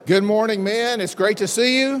Good morning, men. It's great to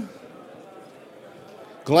see you.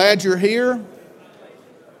 Glad you're here.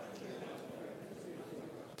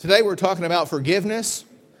 Today we're talking about forgiveness.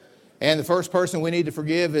 And the first person we need to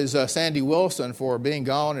forgive is Sandy Wilson for being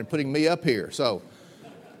gone and putting me up here. So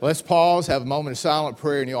let's pause, have a moment of silent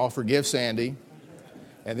prayer, and you all forgive Sandy.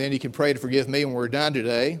 And then you can pray to forgive me when we're done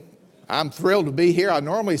today. I'm thrilled to be here. I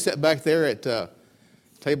normally sit back there at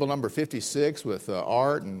table number 56 with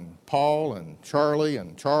Art and Paul and Charlie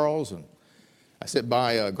and Charles. And I sit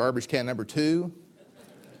by garbage can number 2.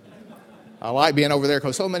 I like being over there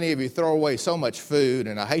because so many of you throw away so much food,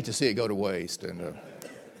 and I hate to see it go to waste. And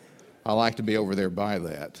I like to be over there by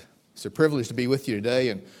that. It's a privilege to be with you today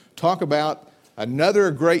and talk about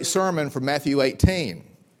another great sermon from Matthew 18.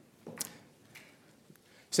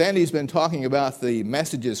 Sandy's been talking about the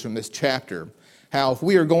messages from this chapter, how if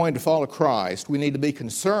we are going to follow Christ, we need to be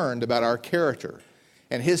concerned about our character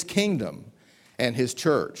and His kingdom and His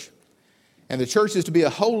church. And the church is to be a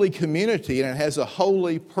holy community, and it has a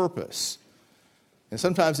holy purpose. And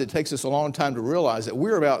sometimes it takes us a long time to realize that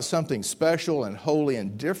we're about something special and holy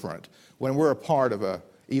and different when we're a part of an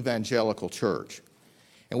evangelical church.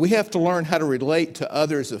 And we have to learn how to relate to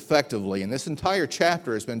others effectively. And this entire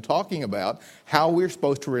chapter has been talking about how we're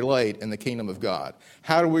supposed to relate in the kingdom of God.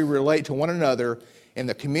 How do we relate to one another in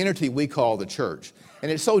the community we call the church? And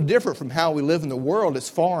it's so different from how we live in the world. It's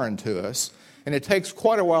foreign to us. And it takes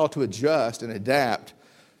quite a while to adjust and adapt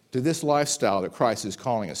to this lifestyle that Christ is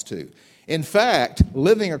calling us to. In fact,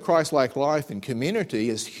 living a Christ-like life in community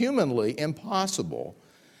is humanly impossible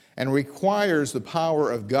and requires the power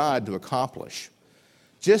of God to accomplish.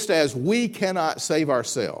 Just as we cannot save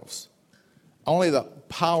ourselves, only the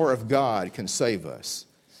power of God can save us.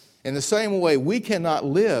 In the same way, we cannot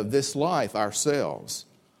live this life ourselves.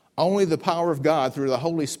 Only the power of God through the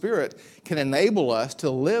Holy Spirit can enable us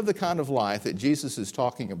to live the kind of life that Jesus is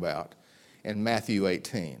talking about in Matthew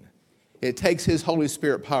 18. It takes His Holy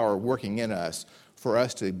Spirit power working in us for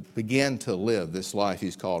us to begin to live this life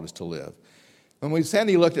He's called us to live. When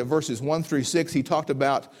Sandy looked at verses 1 through 6, he talked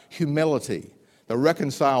about humility, the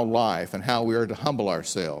reconciled life, and how we are to humble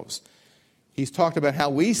ourselves. He's talked about how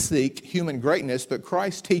we seek human greatness, but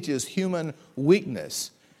Christ teaches human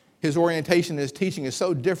weakness. His orientation, His teaching is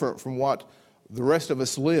so different from what the rest of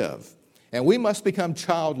us live. And we must become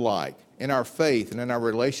childlike in our faith and in our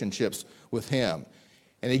relationships with Him.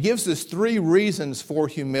 And He gives us 3 reasons for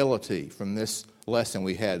humility from this lesson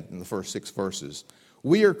we had in the first 6 verses.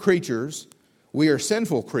 We are creatures, we are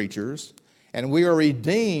sinful creatures, and we are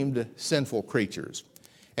redeemed sinful creatures.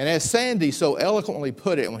 And as Sandy so eloquently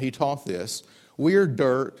put it when he taught this, we are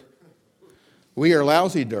dirt, we are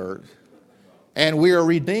lousy dirt, and we are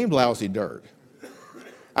redeemed lousy dirt.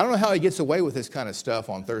 I don't know how he gets away with this kind of stuff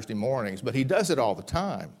on Thursday mornings, but he does it all the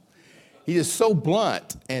time. He is so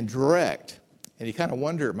blunt and direct, and you kind of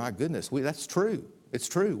wonder, my goodness, that's true. It's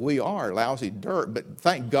true. We are lousy dirt, but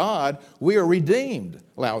thank God we are redeemed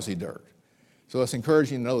lousy dirt. So it's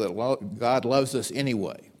encouraging to know that God loves us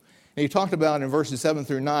anyway. And he talked about in verses 7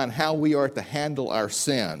 through 9 how we are to handle our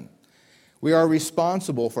sin. We are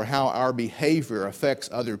responsible for how our behavior affects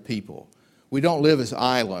other people. We don't live as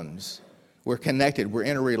islands. We're connected, we're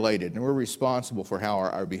interrelated, and we're responsible for how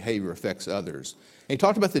our behavior affects others. And he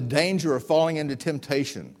talked about the danger of falling into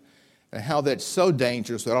temptation and how that's so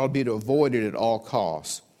dangerous that it ought to be to avoid it at all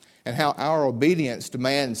costs, and how our obedience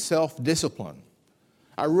demands self-discipline.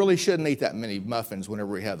 I really shouldn't eat that many muffins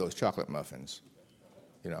whenever we have those chocolate muffins.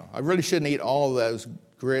 I really shouldn't eat all of those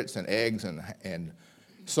grits and eggs and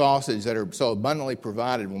sausage that are so abundantly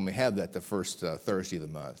provided when we have that the first Thursday of the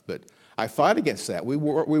month. But I fight against that. We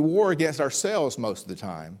war against ourselves most of the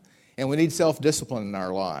time, and we need self-discipline in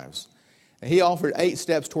our lives. And he offered 8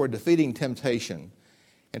 steps toward defeating temptation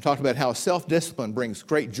and talked about how self-discipline brings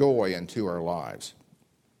great joy into our lives.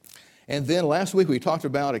 And then last week we talked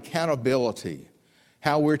about accountability,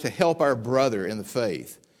 how we're to help our brother in the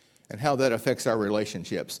faith, and how that affects our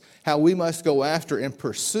relationships. How we must go after and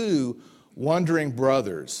pursue wandering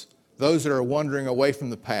brothers, those that are wandering away from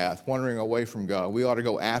the path, wandering away from God. We ought to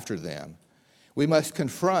go after them. We must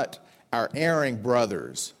confront our erring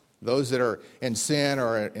brothers, those that are in sin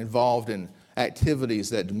or involved in activities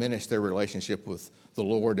that diminish their relationship with the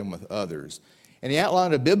Lord and with others. And he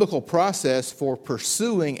outlined a biblical process for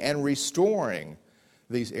pursuing and restoring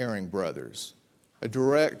these erring brothers. A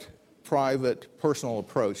direct, private, personal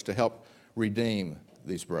approach to help redeem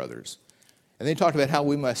these brothers. And then he talked about how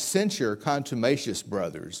we must censure contumacious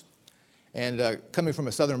brothers. And coming from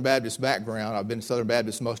a Southern Baptist background, I've been Southern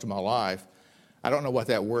Baptist most of my life. I don't know what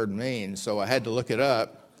that word means, so I had to look it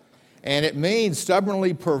up. And it means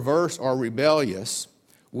stubbornly perverse or rebellious,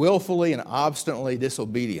 willfully and obstinately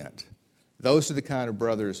disobedient. Those are the kind of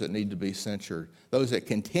brothers that need to be censured, those that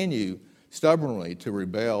continue stubbornly to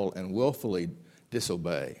rebel and willfully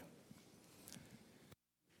disobey.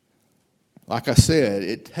 Like I said,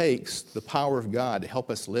 it takes the power of God to help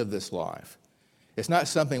us live this life. It's not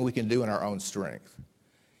something we can do in our own strength.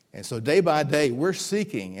 And so day by day, we're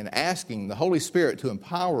seeking and asking the Holy Spirit to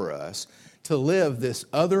empower us to live this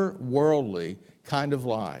otherworldly kind of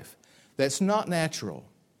life that's not natural.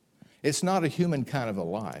 It's not a human kind of a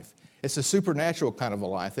life. It's a supernatural kind of a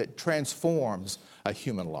life that transforms a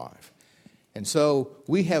human life. And so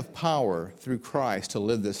we have power through Christ to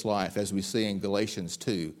live this life, as we see in Galatians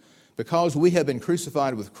 2. Because we have been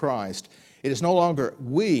crucified with Christ, it is no longer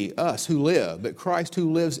we, us, who live, but Christ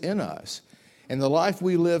who lives in us. And the life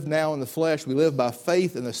we live now in the flesh, we live by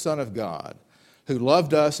faith in the Son of God, who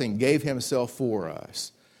loved us and gave himself for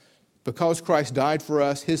us. Because Christ died for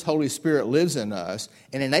us, his Holy Spirit lives in us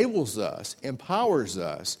and enables us, empowers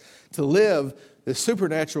us to live the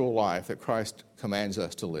supernatural life that Christ commands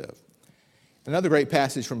us to live. Another great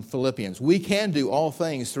passage from Philippians. We can do all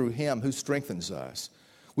things through him who strengthens us.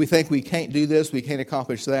 We think we can't do this, we can't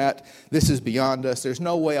accomplish that. This is beyond us. There's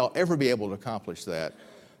no way I'll ever be able to accomplish that.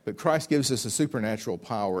 But Christ gives us a supernatural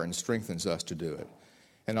power and strengthens us to do it.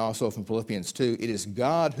 And also from Philippians 2, it is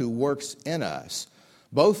God who works in us,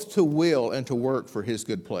 both to will and to work for his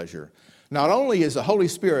good pleasure. Not only is the Holy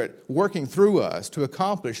Spirit working through us to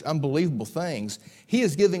accomplish unbelievable things, he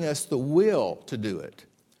is giving us the will to do it.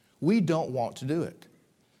 We don't want to do it.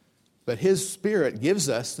 But his Spirit gives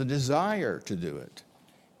us the desire to do it.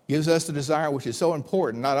 Gives us the desire which is so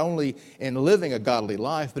important, not only in living a godly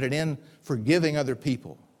life, but in forgiving other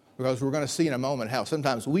people. Because we're going to see in a moment how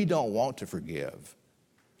sometimes we don't want to forgive.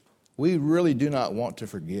 We really do not want to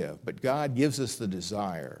forgive, but God gives us the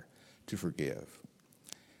desire to forgive.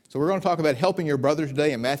 So we're going to talk about helping your brother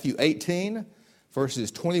today in Matthew 18,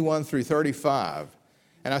 verses 21 through 35.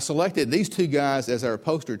 And I selected these two guys as our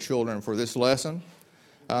poster children for this lesson.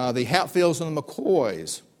 The Hatfields and the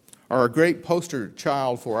McCoys are a great poster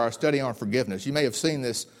child for our study on forgiveness. You may have seen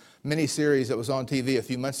this mini-series that was on TV a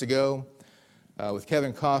few months ago with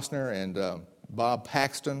Kevin Costner and Bob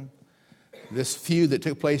Paxton. This feud that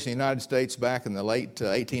took place in the United States back in the late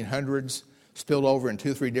 1800s spilled over in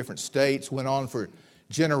 2 or 3 different states, went on for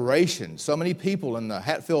generations. So many people in the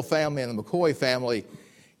Hatfield family and the McCoy family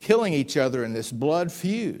killing each other in this blood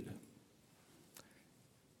feud.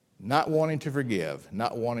 Not wanting to forgive,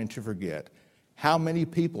 not wanting to forget. How many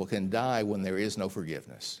people can die when there is no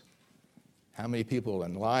forgiveness? How many people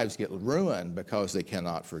and lives get ruined because they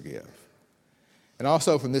cannot forgive? And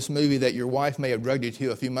also from this movie that your wife may have drugged you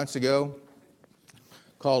to a few months ago,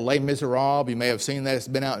 called Les Miserables. You may have seen that. It's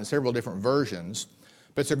been out in several different versions.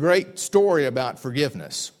 But it's a great story about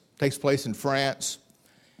forgiveness. It takes place in France.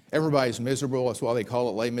 Everybody's miserable. That's why they call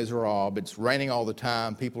it Les Miserables. It's raining all the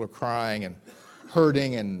time. People are crying and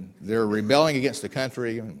hurting, and they're rebelling against the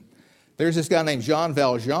country. And there's this guy named Jean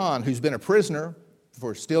Valjean who's been a prisoner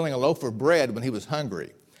for stealing a loaf of bread when he was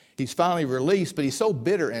hungry. He's finally released, but he's so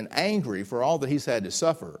bitter and angry for all that he's had to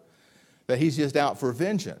suffer that he's just out for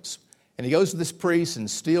vengeance. And he goes to this priest and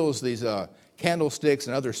steals these candlesticks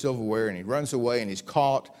and other silverware, and he runs away, and he's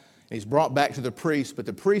caught, and he's brought back to the priest. But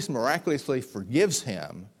the priest miraculously forgives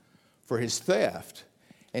him for his theft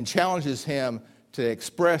and challenges him to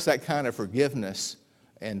express that kind of forgiveness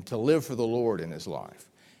and to live for the Lord in his life.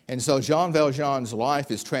 And so Jean Valjean's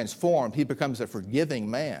life is transformed. He becomes a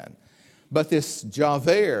forgiving man. But this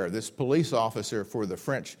Javert, this police officer for the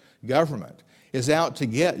French government, is out to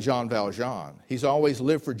get Jean Valjean. He's always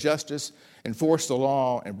lived for justice, enforced the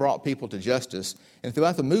law, and brought people to justice. And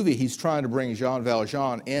throughout the movie, he's trying to bring Jean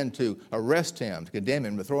Valjean in to arrest him, to condemn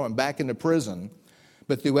him, to throw him back into prison.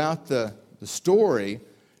 But throughout the story,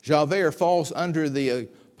 Javert falls under the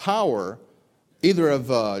power either of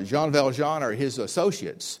Jean Valjean or his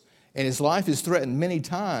associates. And his life is threatened many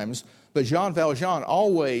times, but Jean Valjean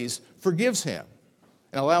always forgives him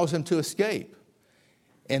and allows him to escape.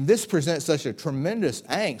 And this presents such a tremendous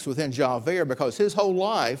angst within Javert because his whole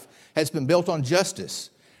life has been built on justice,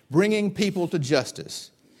 bringing people to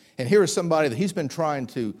justice. And here is somebody that he's been trying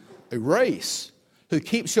to erase, who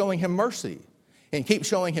keeps showing him mercy and keeps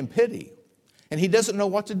showing him pity. And he doesn't know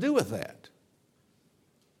what to do with that.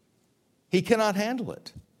 He cannot handle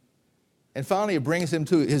it. And finally, it brings him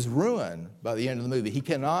to his ruin by the end of the movie. He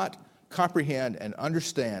cannot comprehend and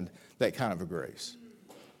understand that kind of a grace.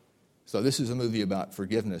 So this is a movie about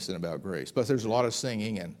forgiveness and about grace. Plus, there's a lot of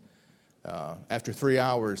singing, and after 3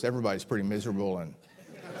 hours, everybody's pretty miserable.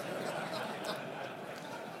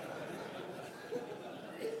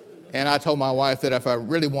 And I told my wife that if I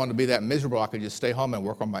really wanted to be that miserable, I could just stay home and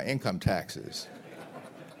work on my income taxes.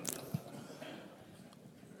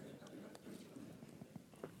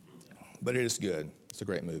 But it is good. It's a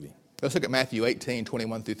great movie. Let's look at Matthew 18,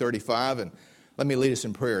 21 through 35, and let me lead us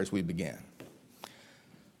in prayer as we begin.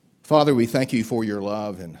 Father, we thank you for your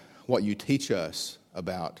love and what you teach us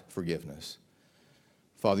about forgiveness.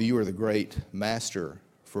 Father, you are the great master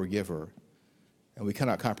forgiver, and we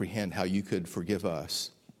cannot comprehend how you could forgive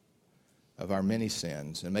us of our many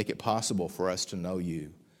sins and make it possible for us to know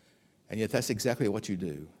you. And yet that's exactly what you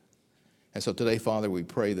do. And so today, Father, we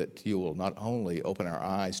pray that you will not only open our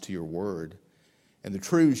eyes to your word and the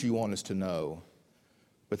truths you want us to know,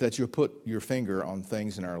 but that you'll put your finger on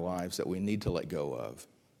things in our lives that we need to let go of.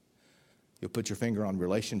 You'll put your finger on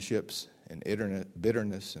relationships and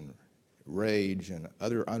bitterness and rage and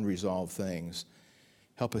other unresolved things.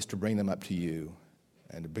 Help us to bring them up to you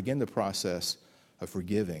and to begin the process of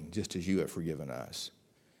forgiving just as you have forgiven us.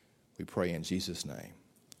 We pray in Jesus' name.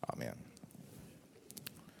 Amen.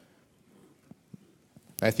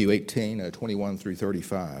 Matthew 18, 21 through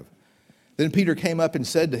 35. Then Peter came up and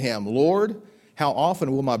said to him, Lord, how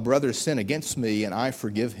often will my brother sin against me and I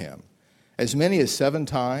forgive him? As many as 7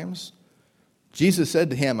 times? Jesus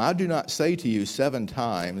said to him, I do not say to you 7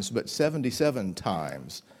 times, but 77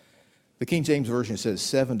 times. The King James Version says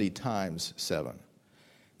 70 times 7.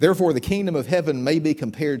 Therefore the kingdom of heaven may be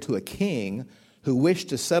compared to a king who wished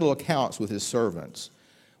to settle accounts with his servants.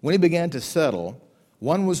 When he began to settle,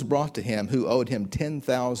 one was brought to him who owed him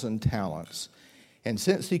 10,000 talents. And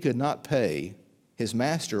since he could not pay, his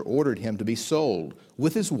master ordered him to be sold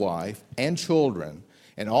with his wife and children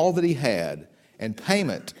and all that he had, and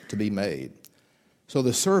payment to be made. So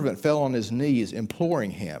the servant fell on his knees,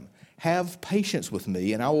 imploring him, have patience with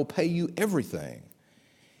me, and I will pay you everything.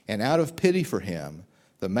 And out of pity for him,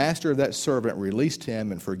 the master of that servant released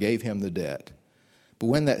him and forgave him the debt. But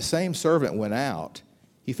when that same servant went out,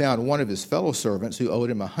 he found one of his fellow servants who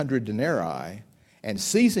owed him 100 denarii, and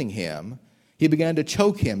seizing him, he began to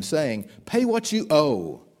choke him, saying, pay what you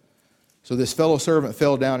owe. So this fellow servant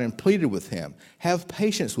fell down and pleaded with him, have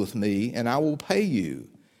patience with me, and I will pay you.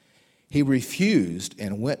 He refused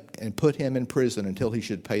and went and put him in prison until he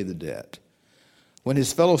should pay the debt. When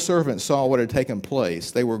his fellow servants saw what had taken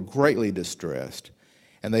place, they were greatly distressed,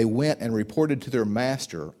 and they went and reported to their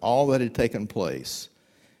master all that had taken place.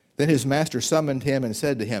 Then his master summoned him and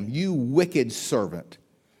said to him, you wicked servant,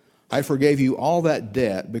 I forgave you all that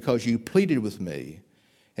debt because you pleaded with me.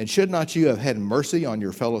 And should not you have had mercy on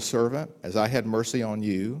your fellow servant as I had mercy on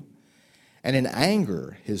you? And in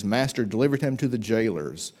anger his master delivered him to the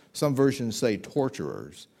jailers, some versions say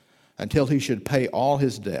torturers, until he should pay all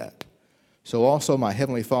his debt. So also my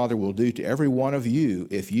heavenly Father will do to every one of you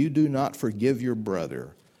if you do not forgive your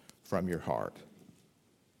brother from your heart.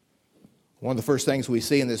 One of the first things we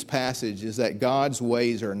see in this passage is that God's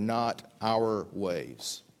ways are not our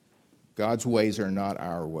ways. God's ways are not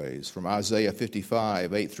our ways. From Isaiah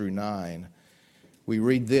 55, 8 through 9, we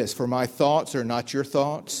read this, for my thoughts are not your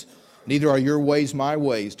thoughts, neither are your ways my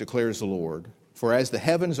ways, declares the Lord. For as the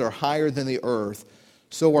heavens are higher than the earth,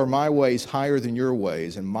 so are my ways higher than your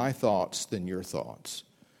ways, and my thoughts than your thoughts.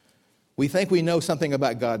 We think we know something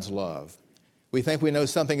about God's love. We think we know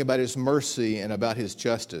something about his mercy and about his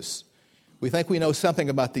justice. We think we know something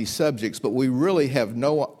about these subjects, but we really have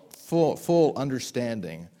no full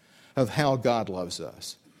understanding of how God loves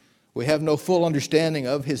us. We have no full understanding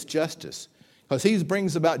of his justice, because he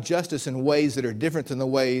brings about justice in ways that are different than the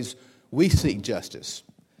ways we seek justice.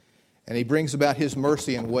 And he brings about his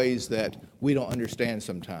mercy in ways that we don't understand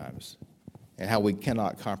sometimes and how we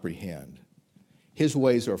cannot comprehend. His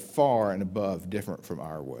ways are far and above different from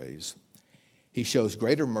our ways. He shows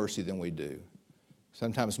greater mercy than we do,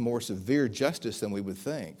 sometimes more severe justice than we would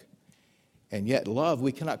think, and yet love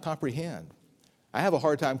we cannot comprehend. I have a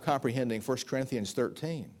hard time comprehending 1 Corinthians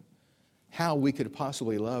 13, how we could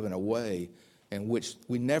possibly love in a way in which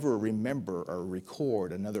we never remember or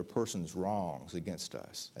record another person's wrongs against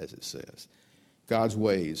us, as it says. God's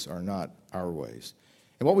ways are not our ways.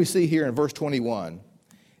 And what we see here in verse 21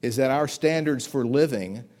 is that our standards for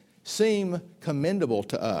living seem commendable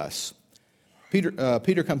to us.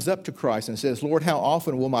 Peter comes up to Christ and says, Lord, how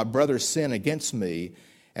often will my brother sin against me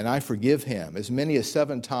and I forgive him? As many as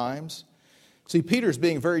 7 times? See, Peter's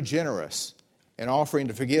being very generous in offering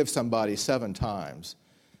to forgive somebody 7 times.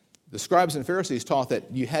 The scribes and Pharisees taught that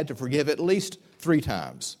you had to forgive at least 3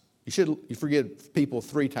 times. You forgive people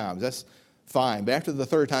 3 times. That's fine. But after the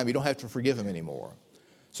 3rd time, you don't have to forgive them anymore.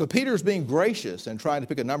 So Peter's being gracious and trying to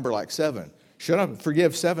pick a number like 7. Should I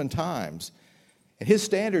forgive 7 times? And his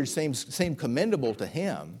standards seem commendable to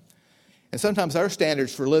him. And sometimes our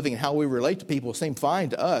standards for living and how we relate to people seem fine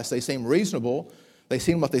to us. They seem reasonable. They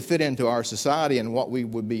seem like they fit into our society and what we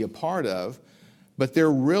would be a part of, but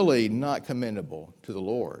they're really not commendable to the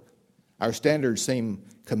Lord. Our standards seem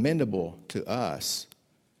commendable to us,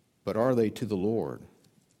 but are they to the Lord?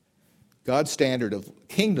 God's standard of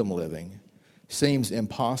kingdom living seems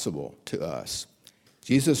impossible to us.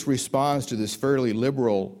 Jesus responds to this fairly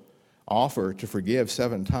liberal offer to forgive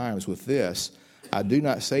 7 times with this: I do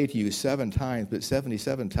not say to you 7 times, but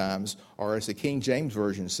 77 times, or as the King James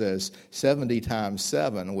Version says, 70 times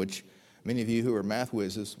 7, which many of you who are math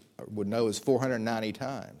whizzes would know is 490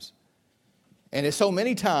 times. And it's so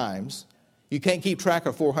many times, you can't keep track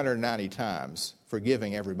of 490 times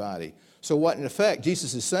forgiving everybody. So what, in effect,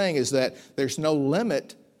 Jesus is saying is that there's no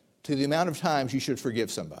limit to the amount of times you should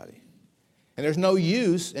forgive somebody. And there's no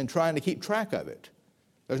use in trying to keep track of it.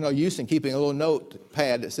 There's no use in keeping a little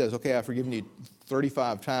notepad that says, okay, I've forgiven you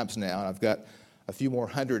 35 times now, and I've got a few more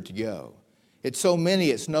 100 to go. It's so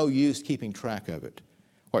many, it's no use keeping track of it.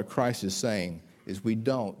 What Christ is saying is we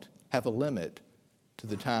don't have a limit to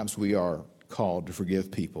the times we are called to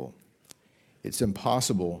forgive people. It's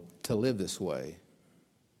impossible to live this way.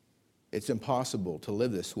 It's impossible to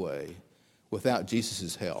live this way without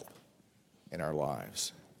Jesus' help in our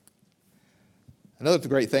lives. Another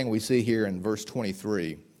great thing we see here in verse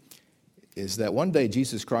 23 is that one day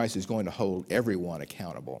Jesus Christ is going to hold everyone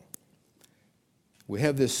accountable. We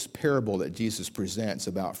have this parable that Jesus presents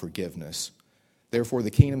about forgiveness. Therefore,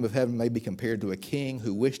 the kingdom of heaven may be compared to a king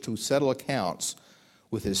who wished to settle accounts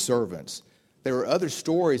with his servants. There are other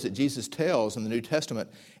stories that Jesus tells in the New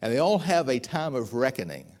Testament, and they all have a time of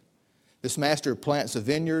reckoning. This master plants a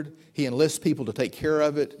vineyard. He enlists people to take care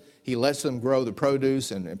of it. He lets them grow the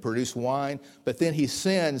produce and produce wine, but then he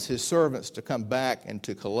sends his servants to come back and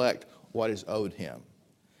to collect what is owed him.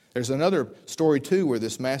 There's another story, too, where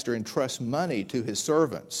this master entrusts money to his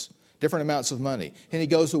servants, different amounts of money, and he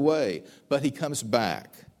goes away, but he comes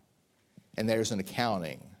back, and there's an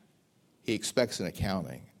accounting. He expects an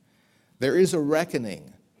accounting. There is a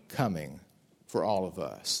reckoning coming for all of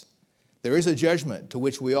us. There is a judgment to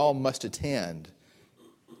which we all must attend.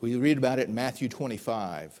 We read about it in Matthew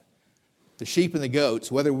 25. The sheep and the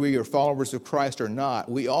goats, whether we are followers of Christ or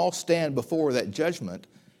not, we all stand before that judgment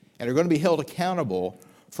and are going to be held accountable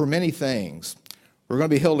for many things. We're going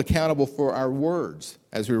to be held accountable for our words,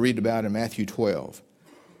 as we read about in Matthew 12.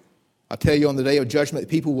 I'll tell you, on the day of judgment,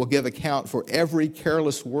 people will give account for every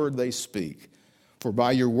careless word they speak. For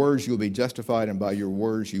by your words you will be justified, and by your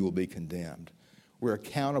words you will be condemned. We're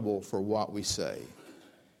accountable for what we say.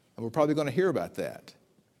 And we're probably going to hear about that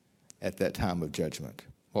at that time of judgment,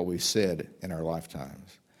 what we've said in our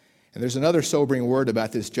lifetimes. And there's another sobering word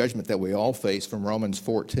about this judgment that we all face from Romans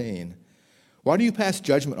 14. Why do you pass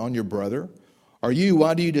judgment on your brother? Why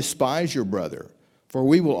do you despise your brother? For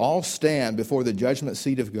we will all stand before the judgment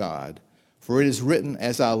seat of God. For it is written,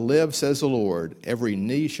 as I live, says the Lord, every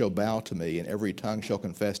knee shall bow to me, and every tongue shall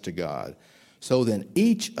confess to God. So then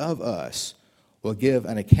each of us will give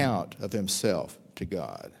an account of himself to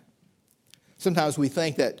God. Sometimes we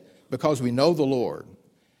think that because we know the Lord,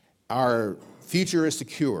 our future is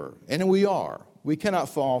secure, and we are. We cannot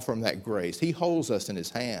fall from that grace. He holds us in his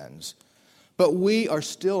hands. But we are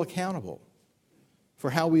still accountable for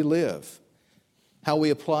how we live, how we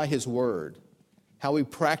apply his word, how we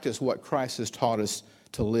practice what Christ has taught us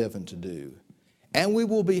to live and to do. And we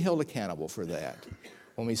will be held accountable for that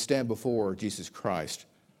when we stand before Jesus Christ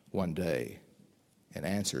one day and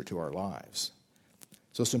answer to our lives.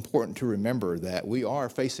 So it's important to remember that we are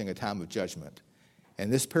facing a time of judgment.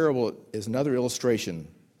 And this parable is another illustration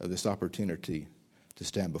of this opportunity to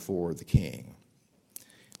stand before the King.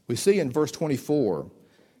 We see in verse 24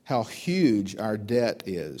 how huge our debt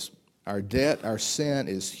is. Our debt, our sin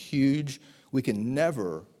is huge. We can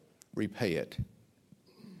never repay it.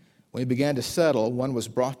 When he began to settle, one was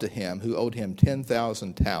brought to him who owed him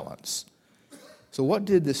 10,000 talents. So what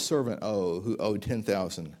did this servant owe who owed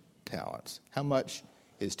 10,000 talents? How much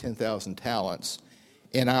is 10,000 talents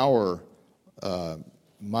in our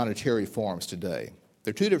monetary forms today?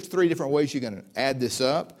 There are 3 different ways you can add this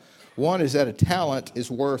up. One is that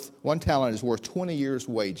one talent is worth 20 years'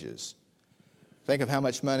 wages. Think of how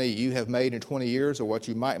much money you have made in 20 years or what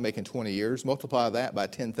you might make in 20 years. Multiply that by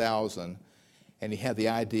 10,000, and you have the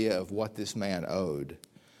idea of what this man owed.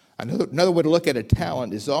 Another way to look at a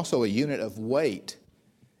talent is also a unit of weight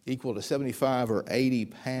equal to 75 or 80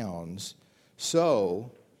 pounds.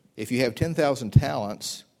 So if you have 10,000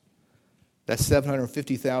 talents, that's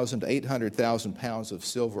 750,000 to 800,000 pounds of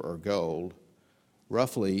silver or gold.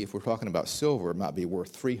 Roughly, if we're talking about silver, it might be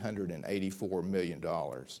worth $384 million.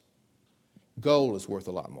 Gold is worth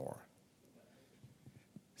a lot more.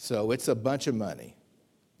 So it's a bunch of money.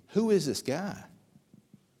 Who is this guy?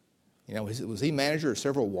 You know, was he manager of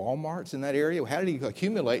several Walmarts in that area? How did he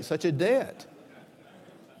accumulate such a debt?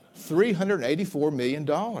 $384 million.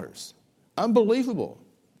 Unbelievable.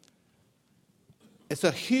 It's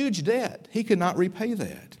a huge debt. He could not repay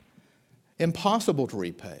that. Impossible to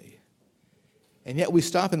repay. And yet we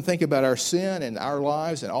stop and think about our sin and our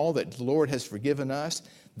lives and all that the Lord has forgiven us.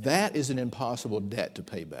 That is an impossible debt to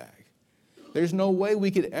pay back. There's no way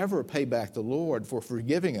we could ever pay back the Lord for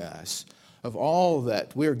forgiving us of all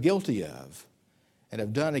that we're guilty of and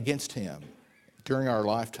have done against Him during our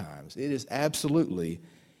lifetimes. It is absolutely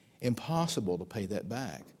impossible to pay that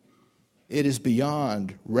back. It is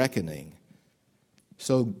beyond reckoning.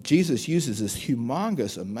 So Jesus uses this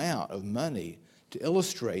humongous amount of money to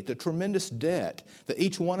illustrate the tremendous debt that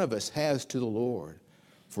each one of us has to the Lord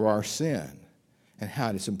for our sin and how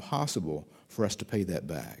it's impossible for us to pay that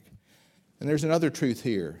back. And there's another truth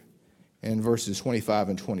here in verses 25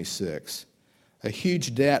 and 26. A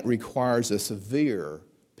huge debt requires a severe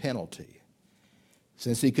penalty.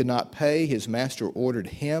 Since he could not pay, his master ordered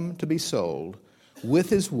him to be sold with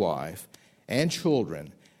his wife and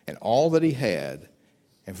children and all that he had,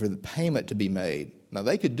 and for the payment to be made. Now,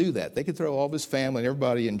 they could do that. They could throw all of his family and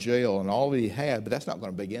everybody in jail and all that he had, but that's not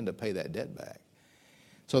going to begin to pay that debt back.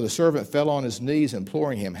 So the servant fell on his knees,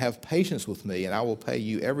 imploring him, "Have patience with me, and I will pay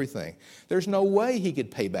you everything." There's no way he could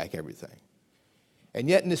pay back everything. And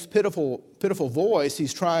yet in this pitiful voice,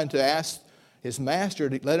 he's trying to ask his master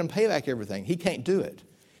to let him pay back everything. He can't do it.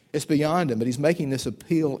 It's beyond him, but he's making this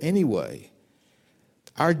appeal anyway.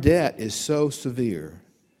 Our debt is so severe.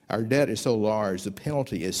 Our debt is so large. The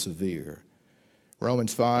penalty is severe.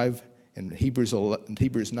 Romans 5 and Hebrews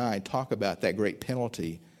 9 talk about that great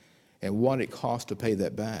penalty and what it costs to pay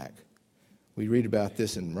that back. We read about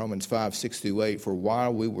this in Romans 5, 6-8. For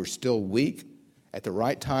while we were still weak, at the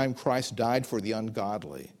right time Christ died for the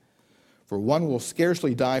ungodly. For one will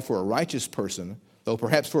scarcely die for a righteous person, though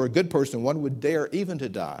perhaps for a good person one would dare even to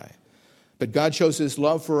die. But God shows his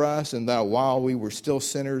love for us, and that while we were still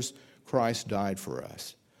sinners, Christ died for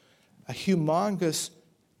us. A humongous,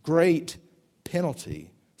 great penalty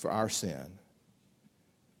for our sin.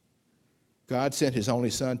 God sent his only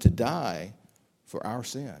Son to die for our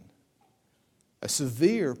sin. A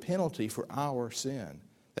severe penalty for our sin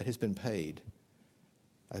that has been paid.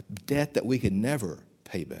 A debt that we could never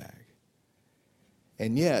pay back.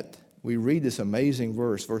 And yet, we read this amazing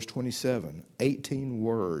verse 27, 18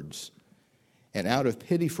 words. And out of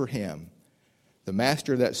pity for him, the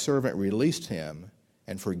master of that servant released him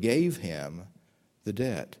and forgave him the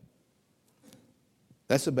debt.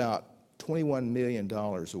 That's about $21 million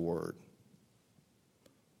a word.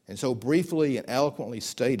 And so briefly and eloquently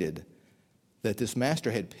stated that this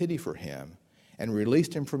master had pity for him and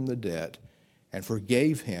released him from the debt and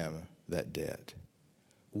forgave him that debt.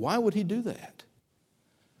 Why would he do that?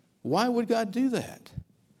 Why would God do that?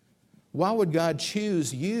 Why would God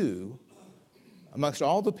choose you amongst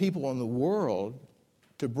all the people in the world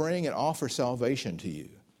to bring and offer salvation to you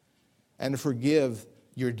and to forgive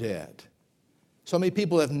your debt? So many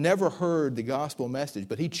people have never heard the gospel message,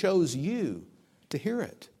 but he chose you to hear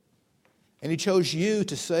it. And he chose you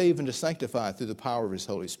to save and to sanctify through the power of his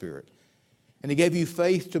Holy Spirit. And he gave you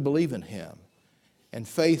faith to believe in him and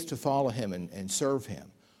faith to follow him and serve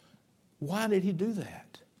him. Why did he do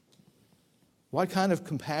that? What kind of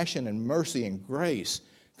compassion and mercy and grace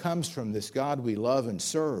comes from this God we love and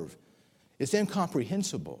serve? It's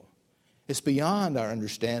incomprehensible. It's beyond our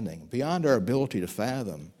understanding, beyond our ability to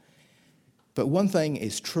fathom. But one thing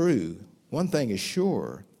is true, one thing is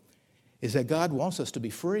sure, is that God wants us to be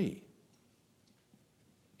free.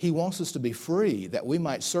 He wants us to be free that we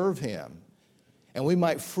might serve him and we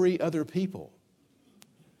might free other people.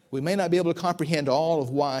 We may not be able to comprehend all of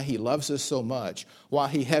why he loves us so much, why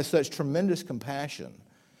he has such tremendous compassion.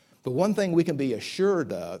 But one thing we can be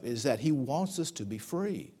assured of is that he wants us to be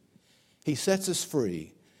free. He sets us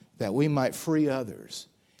free that we might free others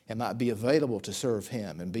and might be available to serve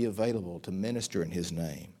him and be available to minister in his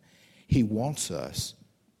name. He wants us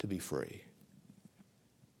to be free.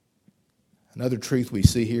 Another truth we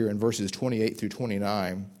see here in verses 28 through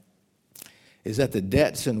 29 is that the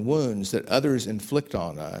debts and wounds that others inflict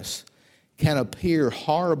on us can appear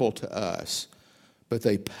horrible to us, but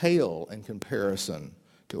they pale in comparison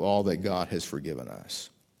to all that God has forgiven us.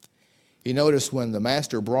 You notice when the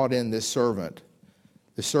master brought in this servant,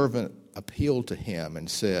 the servant appealed to him and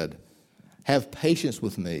said, "Have patience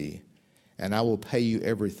with me, and I will pay you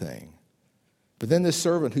everything." But then this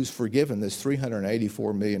servant who's forgiven this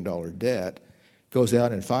 $384 million debt goes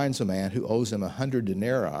out and finds a man who owes him 100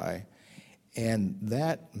 denarii, and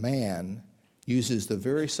that man uses the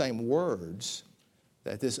very same words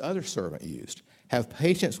that this other servant used. Have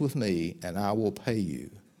patience with me, and I will pay you.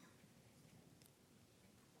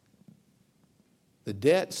 The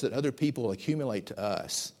debts that other people accumulate to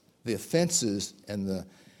us, the offenses and the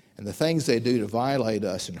things they do to violate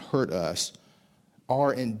us and hurt us,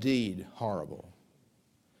 are indeed horrible.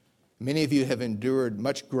 Many of you have endured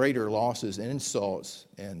much greater losses and insults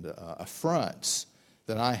and affronts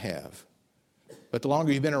than I have. But the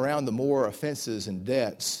longer you've been around, the more offenses and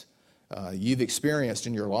debts you've experienced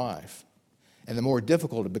in your life. And the more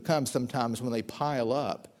difficult it becomes sometimes when they pile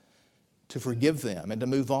up to forgive them and to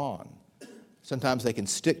move on. Sometimes they can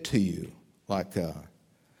stick to you like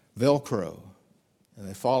Velcro, and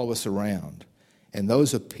they follow us around. And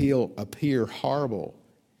those appear horrible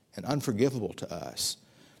and unforgivable to us.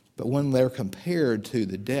 But when they're compared to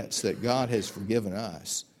the debts that God has forgiven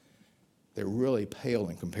us, they're really pale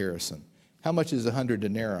in comparison. How much is 100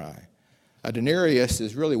 denarii? A denarius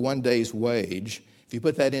is really 1 day's wage. If you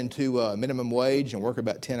put that into minimum wage and work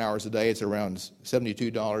about 10 hours a day, it's around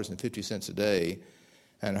 $72.50 a day.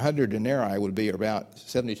 And 100 denarii would be about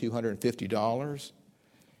 $7,250.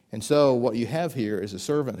 And so what you have here is a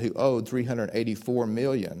servant who owed $384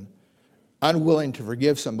 million, unwilling to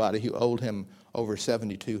forgive somebody who owed him over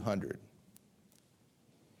 $7,200.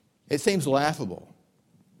 It seems laughable.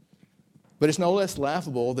 But it's no less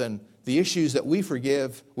laughable than the issues that we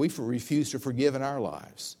refuse to forgive in our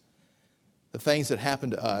lives. The things that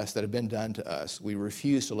happen to us, that have been done to us, we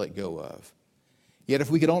refuse to let go of. Yet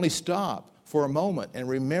if we could only stop for a moment and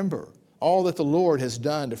remember all that the Lord has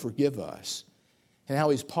done to forgive us and how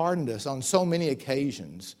He's pardoned us on so many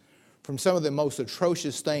occasions from some of the most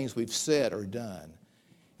atrocious things we've said or done.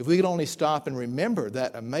 If we could only stop and remember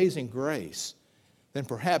that amazing grace, then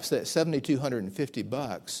perhaps that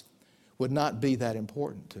 $7,250 would not be that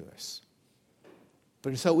important to us.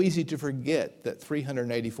 But it's so easy to forget that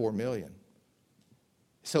 $384 million.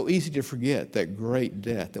 It's so easy to forget that great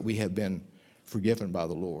debt that we have been forgiven by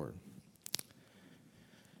the Lord.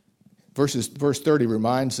 Verse 30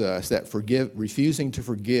 reminds us that refusing to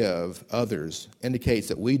forgive others indicates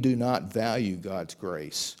that we do not value God's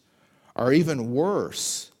grace, or even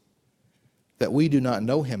worse, that we do not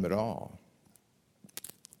know Him at all.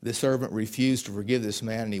 This servant refused to forgive this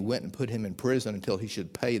man, and he went and put him in prison until he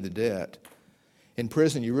should pay the debt. In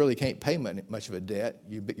prison, you really can't pay much of a debt.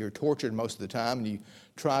 You're tortured most of the time, and you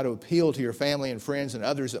try to appeal to your family and friends and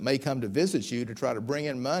others that may come to visit you to try to bring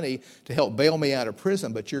in money to help bail me out of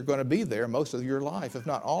prison, but you're going to be there most of your life, if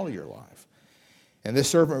not all of your life. And this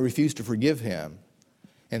servant refused to forgive him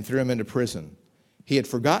and threw him into prison. He had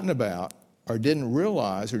forgotten about, or didn't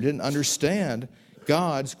realize, or didn't understand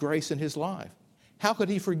God's grace in his life. How could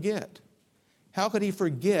he forget? How could he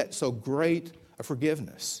forget so great a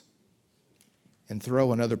forgiveness and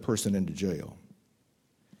throw another person into jail?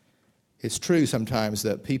 It's true sometimes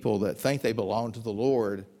that people that think they belong to the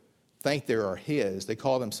Lord, think they are His, they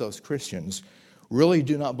call themselves Christians, really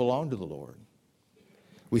do not belong to the Lord.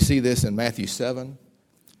 We see this in Matthew 7.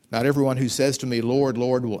 Not everyone who says to me, Lord,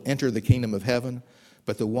 Lord, will enter the kingdom of heaven,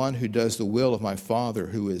 but the one who does the will of my Father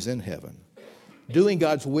who is in heaven. Doing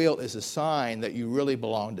God's will is a sign that you really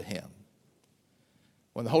belong to Him.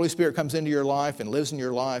 When the Holy Spirit comes into your life and lives in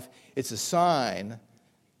your life, it's a sign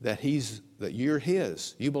that you're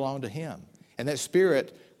His. You belong to Him. And that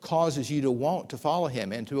Spirit causes you to want to follow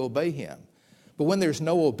Him and to obey Him. But when there's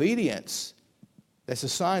no obedience, that's a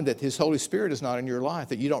sign that His Holy Spirit is not in your life,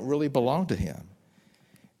 that you don't really belong to Him.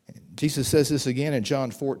 Jesus says this again in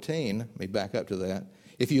John 14. Let me back up to that.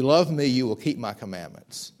 If you love me, you will keep my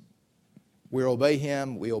commandments. We obey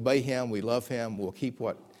Him, we love Him, we'll keep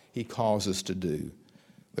what He calls us to do.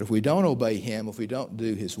 But if we don't obey Him, if we don't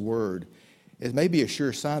do His word, it may be a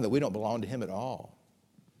sure sign that we don't belong to Him at all,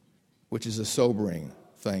 which is a sobering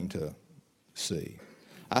thing to see.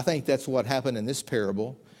 I think that's what happened in this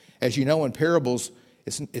parable. As you know, in parables,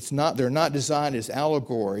 they're not designed as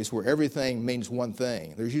allegories where everything means one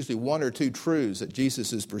thing. There's usually one or two truths that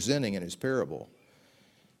Jesus is presenting in His parable.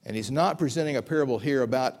 And He's not presenting a parable here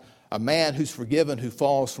about a man who's forgiven who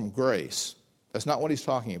falls from grace. That's not what He's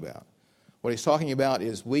talking about. What He's talking about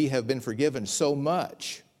is we have been forgiven so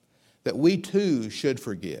much that we too should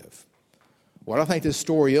forgive. What I think this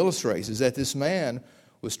story illustrates is that this man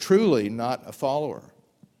was truly not a follower.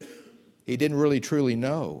 He didn't really truly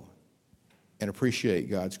know and appreciate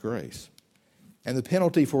God's grace. And the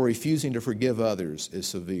penalty for refusing to forgive others is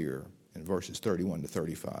severe in verses 31 to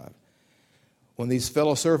 35. When these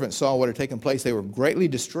fellow servants saw what had taken place, they were greatly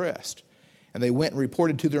distressed, and they went and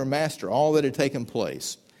reported to their master all that had taken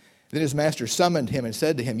place. Then his master summoned him and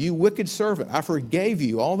said to him, You wicked servant, I forgave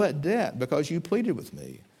you all that debt because you pleaded with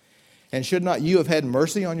me. And should not you have had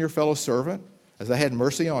mercy on your fellow servant, as I had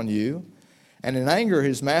mercy on you? And in anger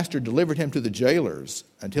his master delivered him to the jailers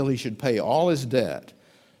until he should pay all his debt.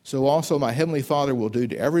 So also my heavenly Father will do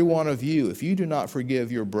to every one of you if you do not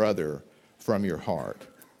forgive your brother from your heart."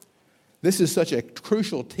 This is such a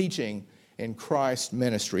crucial teaching in Christ's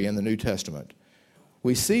ministry in the New Testament.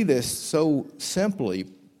 We see this so simply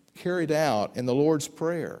carried out in the Lord's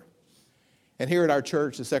Prayer. And here at our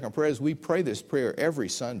church, the Second Pres, we pray this prayer every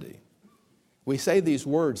Sunday. We say these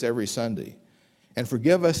words every Sunday. "And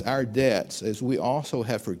forgive us our debts as we also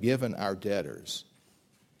have forgiven our debtors."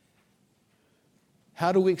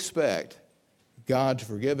 How do we expect God to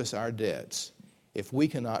forgive us our debts if we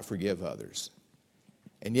cannot forgive others?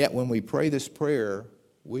 And yet when we pray this prayer,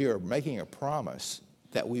 we are making a promise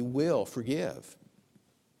that we will forgive.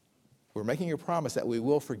 We're making a promise that we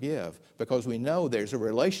will forgive because we know there's a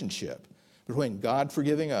relationship between God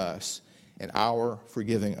forgiving us and our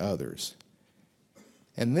forgiving others.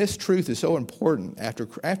 And this truth is so important.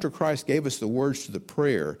 After Christ gave us the words to the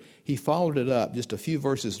prayer, he followed it up just a few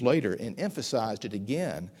verses later and emphasized it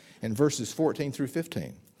again in verses 14 through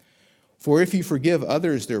 15. "For if you forgive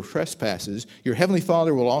others their trespasses, your heavenly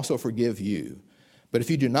Father will also forgive you. But if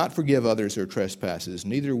you do not forgive others their trespasses,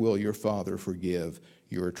 neither will your Father forgive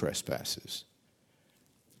your trespasses."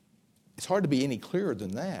 It's hard to be any clearer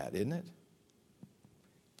than that, isn't it?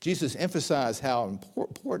 Jesus emphasized how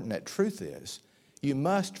important that truth is. You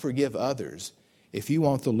must forgive others if you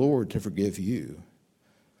want the Lord to forgive you.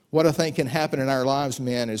 What I think can happen in our lives,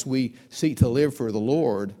 men, as we seek to live for the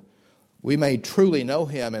Lord, we may truly know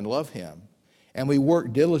him and love him, and we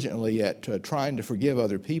work diligently at trying to forgive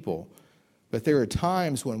other people. But there are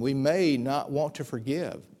times when we may not want to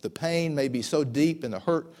forgive. The pain may be so deep and the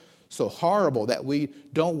hurt so horrible that we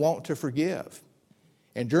don't want to forgive.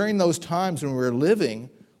 And during those times when we're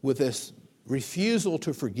living with this refusal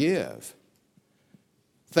to forgive,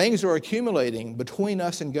 things are accumulating between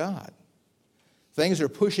us and God. Things are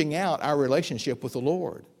pushing out our relationship with the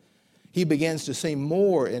Lord. He begins to seem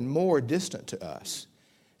more and more distant to us.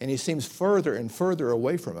 And he seems further and further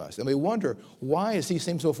away from us. And we wonder, why does he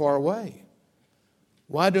seem so far away?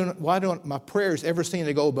 Why don't my prayers ever seem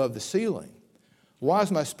to go above the ceiling? Why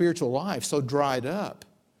is my spiritual life so dried up?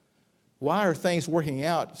 Why are things working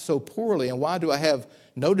out so poorly? And why do I have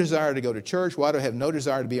no desire to go to church? Why do I have no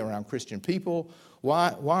desire to be around Christian people?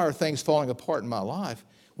 Why are things falling apart in my life?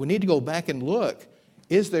 We need to go back and look.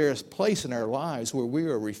 Is there a place in our lives where we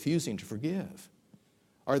are refusing to forgive?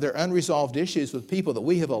 Are there unresolved issues with people that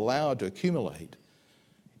we have allowed to accumulate?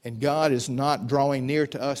 And God is not drawing near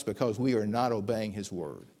to us because we are not obeying his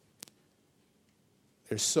word.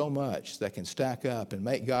 There's so much that can stack up and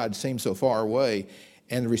make God seem so far away,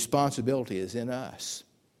 and the responsibility is in us.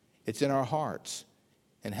 It's in our hearts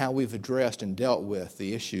and how we've addressed and dealt with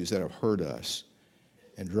the issues that have hurt us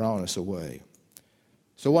and drawn us away.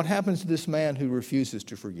 So what happens to this man who refuses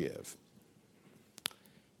to forgive?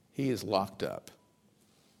 He is locked up.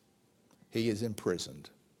 He is imprisoned.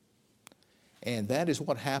 And that is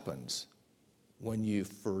what happens when you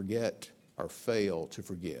forget or fail to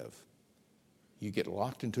forgive. You get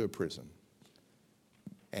locked into a prison,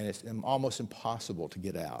 and it's almost impossible to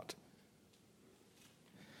get out.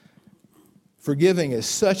 Forgiving is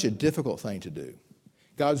such a difficult thing to do.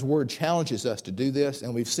 God's word challenges us to do this,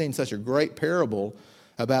 and we've seen such a great parable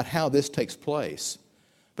about how this takes place.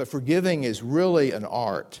 But forgiving is really an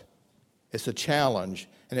art. It's a challenge,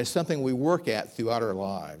 and it's something we work at throughout our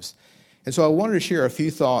lives. And so I wanted to share a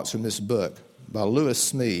few thoughts from this book by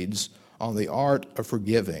Lewis Smedes on the art of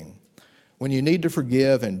forgiving, when you need to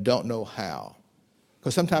forgive and don't know how.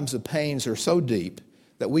 Because sometimes the pains are so deep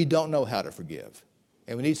that we don't know how to forgive,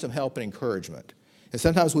 and we need some help and encouragement. And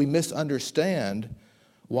sometimes we misunderstand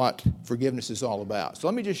what forgiveness is all about. So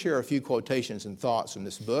let me just share a few quotations and thoughts from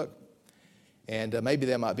this book, and maybe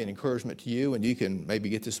that might be an encouragement to you, and you can maybe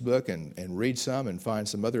get this book and read some and find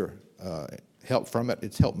some other help from it.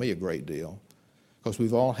 It's helped me a great deal, because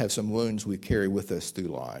we've all have some wounds we carry with us through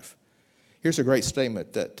life. Here's a great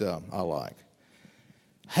statement that I like.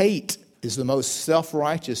 Hate is the most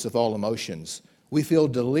self-righteous of all emotions. We feel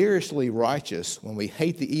deliriously righteous when we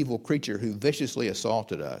hate the evil creature who viciously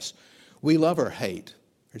assaulted us. We love our hate.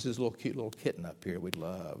 There's this little cute little kitten up here we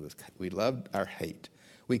love. We love our hate.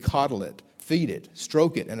 We coddle it, feed it,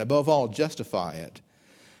 stroke it, and above all, justify it.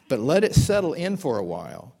 But let it settle in for a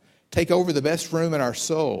while, take over the best room in our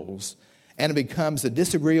souls, and it becomes a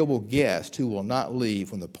disagreeable guest who will not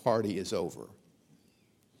leave when the party is over.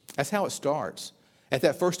 That's how it starts. At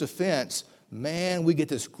that first offense, man, we get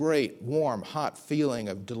this great, warm, hot feeling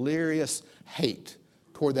of delirious hate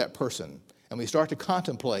toward that person. and we start to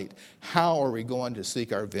contemplate, how are we going to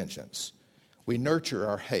seek our vengeance? We nurture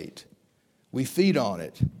our hate. We feed on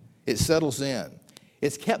it. It settles in.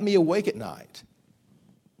 It's kept me awake at night,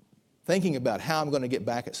 thinking about how I'm going to get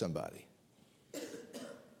back at somebody.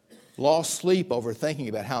 Lost sleep over thinking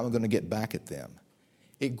about how I'm going to get back at them.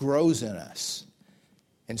 It grows in us.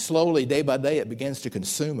 And slowly, day by day, it begins to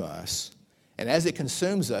consume us. And as it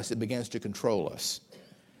consumes us, it begins to control us.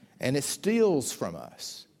 And it steals from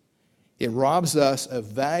us. It robs us of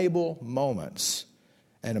valuable moments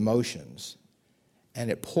and emotions. And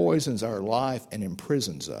it poisons our life and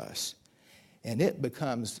imprisons us. And it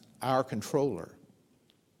becomes our controller.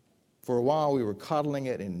 For a while, we were coddling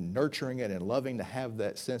it and nurturing it and loving to have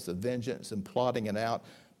that sense of vengeance and plotting it out.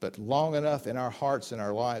 But long enough in our hearts and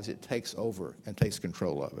our lives, it takes over and takes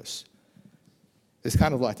control of us. It's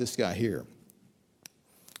kind of like this guy here.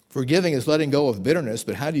 Forgiving is letting go of bitterness,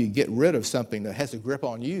 but how do you get rid of something that has a grip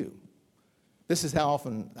on you? This is how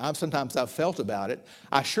often sometimes I've felt about it.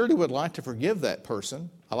 I surely would like to forgive that person.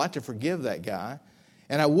 I like to forgive that guy.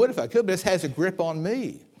 And I would if I could, but this has a grip on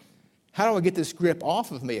me. How do I get this grip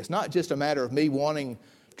off of me? It's not just a matter of me wanting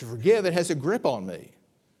to forgive. It has a grip on me.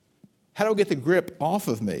 How do I get the grip off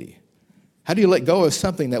of me? How do you let go of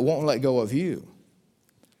something that won't let go of you?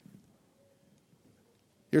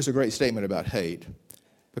 Here's a great statement about hate.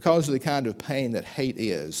 Because of the kind of pain that hate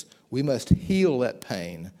is, we must heal that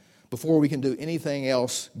pain before we can do anything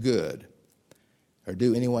else good or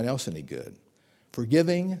do anyone else any good.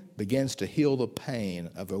 Forgiving begins to heal the pain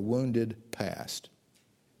of a wounded past.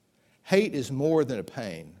 Hate is more than a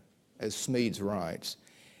pain, as Smedes writes.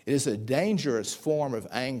 It is a dangerous form of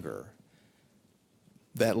anger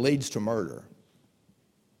that leads to murder.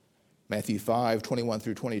 Matthew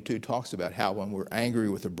 5:21-22 talks about how when we're angry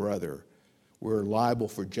with a brother, we're liable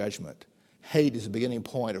for judgment. Hate is the beginning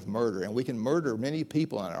point of murder, and we can murder many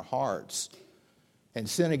people in our hearts and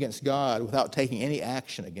sin against God without taking any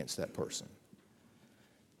action against that person.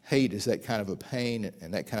 Hate is that kind of a pain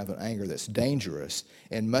and that kind of an anger that's dangerous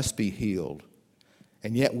and must be healed.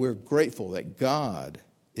 And yet we're grateful that God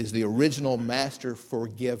is the original master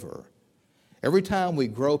forgiver. Every time we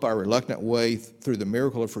grope our reluctant way through the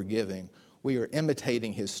miracle of forgiving, we are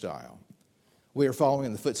imitating his style. We are following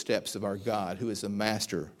in the footsteps of our God, who is the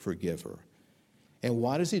master forgiver. And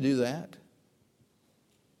why does he do that?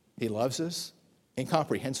 He loves us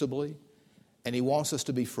incomprehensibly, and he wants us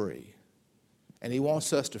to be free. And he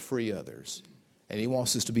wants us to free others. And he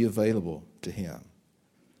wants us to be available to him.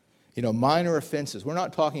 You know, minor offenses. We're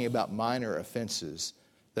not talking about minor offenses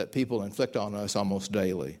that people inflict on us almost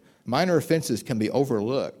daily. Minor offenses can be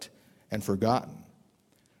overlooked and forgotten.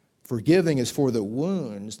 Forgiving is for the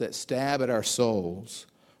wounds that stab at our souls,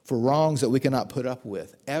 for wrongs that we cannot put up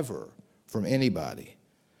with ever from anybody.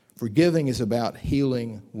 Forgiving is about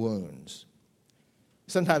healing wounds.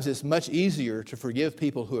 Sometimes it's much easier to forgive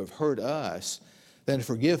people who have hurt us than to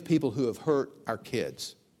forgive people who have hurt our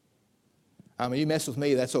kids. I mean, you mess with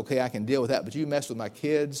me, that's okay, I can deal with that, but you mess with my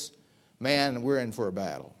kids, man, we're in for a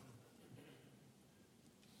battle.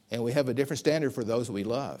 And we have a different standard for those we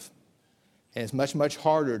love. And it's much, much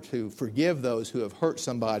harder to forgive those who have hurt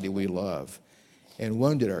somebody we love and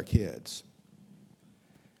wounded our kids.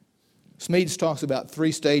 Smedes talks about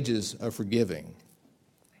 3 stages of forgiving.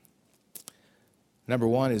 Number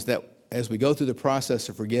 1 is that as we go through the process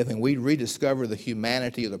of forgiving, we rediscover the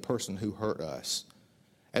humanity of the person who hurt us.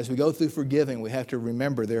 As we go through forgiving, we have to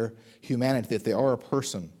remember their humanity, that they are a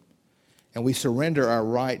person. And we surrender our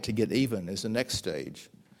right to get even as the next stage.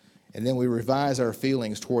 And then we revise our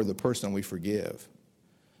feelings toward the person we forgive.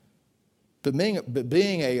 But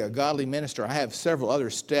being a godly minister, I have several other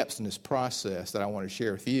steps in this process that I want to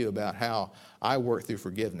share with you about how I work through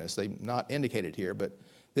forgiveness. They're not indicated here, but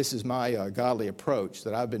this is my godly approach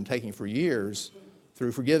that I've been taking for years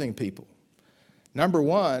through forgiving people. Number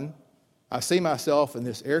 1, I see myself in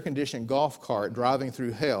this air-conditioned golf cart driving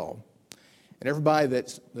through hell. And everybody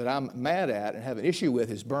that I'm mad at and have an issue with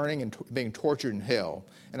is burning and being tortured in hell.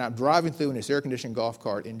 And I'm driving through in this air-conditioned golf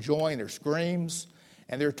cart, enjoying their screams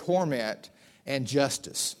and their torment and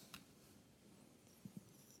justice.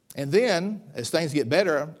 And then, as things get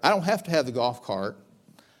better, I don't have to have the golf cart.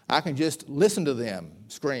 I can just listen to them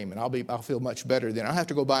scream, and I'll feel much better then. I don't have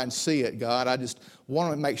to go by and see it, God. I just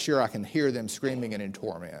want to make sure I can hear them screaming and in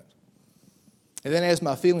torment. And then as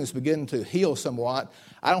my feelings begin to heal somewhat,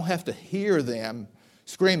 I don't have to hear them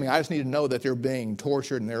screaming. I just need to know that they're being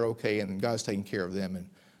tortured and they're okay and God's taking care of them and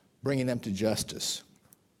bringing them to justice.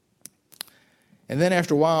 And then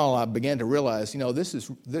after a while, I began to realize, this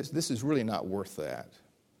is really not worth that.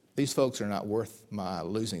 These folks are not worth my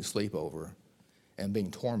losing sleep over and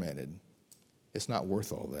being tormented. It's not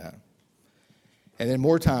worth all that. And then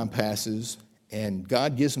more time passes, and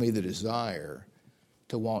God gives me the desire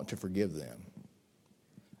to want to forgive them.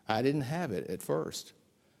 I didn't have it at first.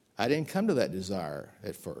 I didn't come to that desire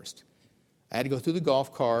at first. I had to go through the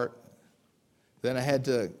golf cart. Then I had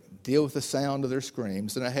to deal with the sound of their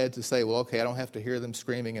screams. Then I had to say, well, okay, I don't have to hear them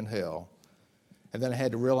screaming in hell. And then I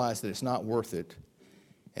had to realize that it's not worth it.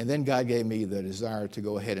 And then God gave me the desire to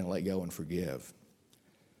go ahead and let go and forgive.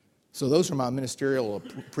 So those are my ministerial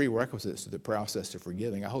prerequisites to the process of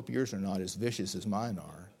forgiving. I hope yours are not as vicious as mine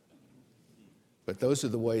are. But those are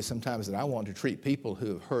the ways sometimes that I want to treat people who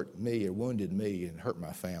have hurt me or wounded me and hurt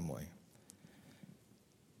my family.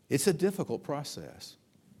 It's a difficult process.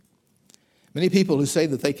 Many people who say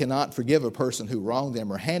that they cannot forgive a person who wronged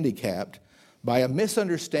them are handicapped by a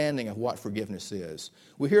misunderstanding of what forgiveness is.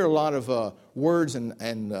 We hear a lot of words and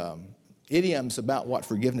idioms about what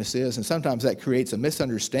forgiveness is, and sometimes that creates a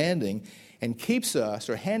misunderstanding and keeps us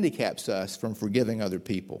or handicaps us from forgiving other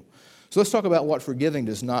people. So let's talk about what forgiving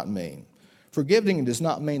does not mean. Forgiving does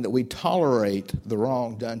not mean that we tolerate the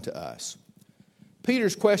wrong done to us.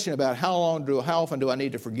 Peter's question about how often do I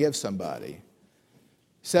need to forgive somebody?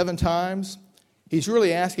 7 times? He's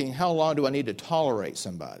really asking, how long do I need to tolerate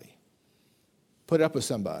somebody? Put up with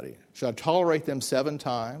somebody. Should I tolerate them 7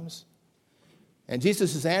 times? And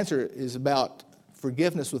Jesus' answer is about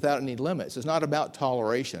forgiveness without any limits. It's not about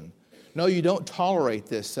toleration. No, you don't tolerate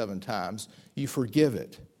this 7 times. You forgive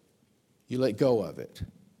it. You let go of it.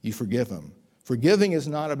 You forgive them. Forgiving is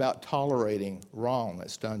not about tolerating wrong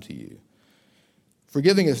that's done to you.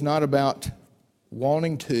 Forgiving is not about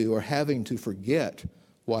wanting to or having to forget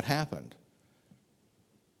what happened.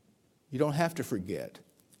 You don't have to forget.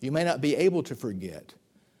 You may not be able to forget,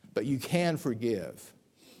 but you can forgive.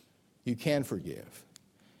 You can forgive.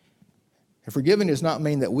 And forgiving does not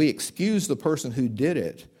mean that we excuse the person who did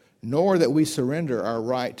it, nor that we surrender our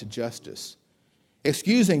right to justice.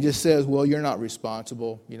 Excusing just says, well, you're not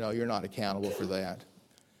responsible. You're not accountable for that.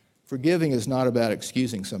 Forgiving is not about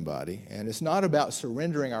excusing somebody, and it's not about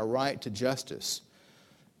surrendering our right to justice.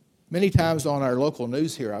 Many times on our local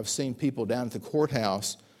news here, I've seen people down at the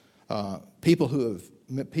courthouse, people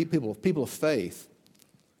of faith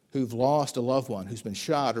who've lost a loved one who's been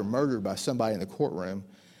shot or murdered by somebody in the courtroom,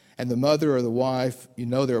 and the mother or the wife,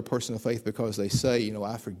 they're a person of faith because they say,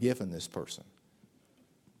 I've forgiven this person.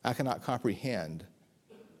 I cannot comprehend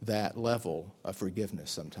that level of forgiveness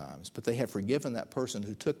sometimes, but they have forgiven that person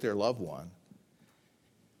who took their loved one,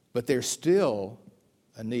 but there's still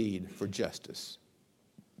a need for justice.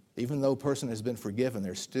 Even though a person has been forgiven,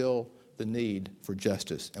 there's still the need for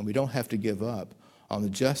justice, and we don't have to give up on the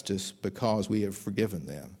justice because we have forgiven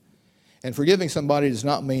them. And forgiving somebody does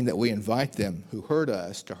not mean that we invite them who hurt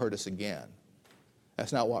us to hurt us again.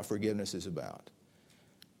 That's not what forgiveness is about.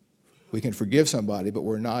 We can forgive somebody, but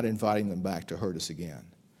we're not inviting them back to hurt us again.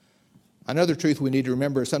 Another truth we need to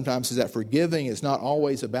remember sometimes is that forgiving is not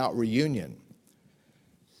always about reunion.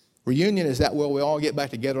 Reunion is that, we all get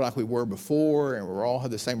back together like we were before, and we all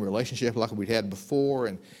have the same relationship like we had before,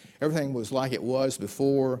 and everything was like it was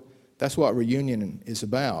before. That's what reunion is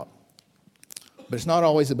about. But it's not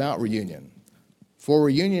always about reunion. For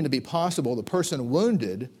reunion to be possible, the person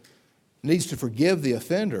wounded needs to forgive the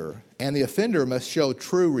offender, and the offender must show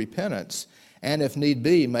true repentance and, if need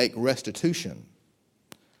be, make restitution.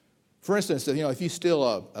 For instance, if you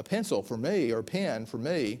steal a pencil for me or a pen for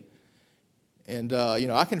me, and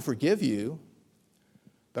I can forgive you,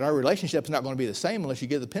 but our relationship is not going to be the same unless you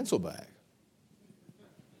give the pencil back.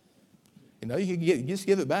 You can just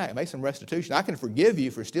give it back, make some restitution. I can forgive you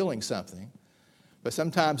for stealing something, but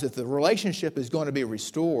sometimes if the relationship is going to be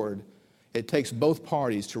restored, it takes both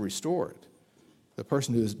parties to restore it. The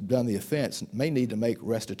person who has done the offense may need to make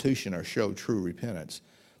restitution or show true repentance,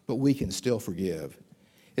 but we can still forgive.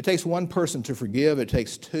 It takes one person to forgive. It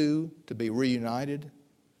takes 2 to be reunited.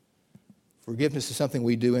 Forgiveness is something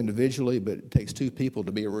we do individually, but it takes 2 people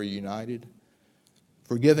to be reunited.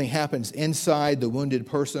 Forgiving happens inside the wounded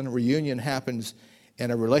person. Reunion happens in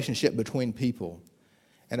a relationship between people.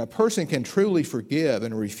 And a person can truly forgive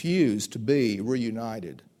and refuse to be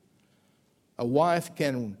reunited. A wife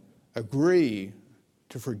can agree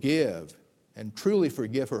to forgive and truly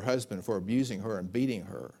forgive her husband for abusing her and beating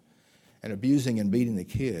her and abusing and beating the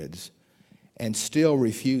kids and still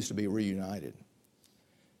refuse to be reunited.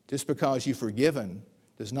 Just because you've forgiven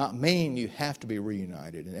does not mean you have to be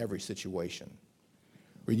reunited in every situation.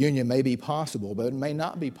 Reunion may be possible, but it may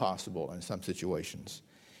not be possible in some situations.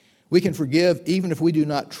 We can forgive even if we do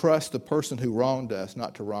not trust the person who wronged us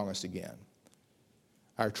not to wrong us again.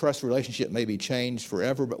 Our trust relationship may be changed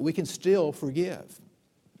forever, but we can still forgive.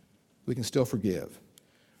 We can still forgive.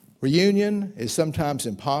 Reunion is sometimes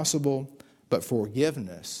impossible, but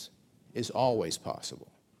forgiveness is always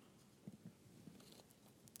possible.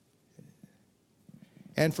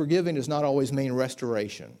 And forgiving does not always mean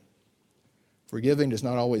restoration. Forgiving does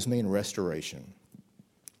not always mean restoration.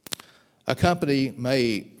 A company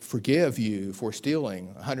may forgive you for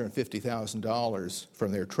stealing $150,000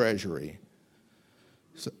 from their treasury.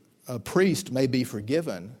 So a priest may be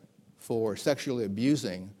forgiven for sexually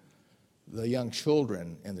abusing the young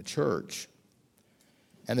children in the church.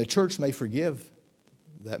 And the church may forgive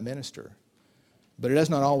that minister. But it does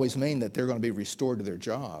not always mean that they're going to be restored to their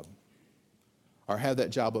job or have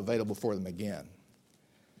that job available for them again.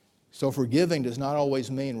 So forgiving does not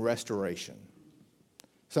always mean restoration.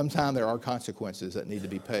 Sometimes there are consequences that need to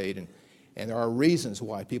be paid, and there are reasons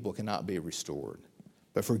why people cannot be restored.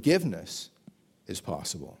 But forgiveness is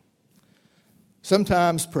possible.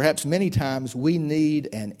 Sometimes, perhaps many times, we need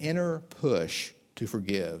an inner push to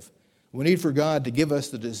forgive. We need for God to give us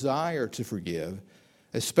the desire to forgive,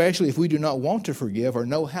 especially if we do not want to forgive or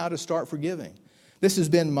know how to start forgiving. This has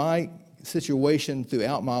been my situation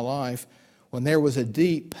throughout my life when there was a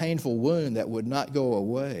deep, painful wound that would not go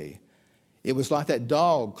away. It was like that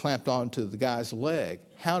dog clamped onto the guy's leg.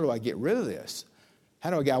 How do I get rid of this? How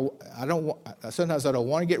do sometimes I don't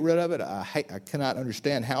want to get rid of it. I cannot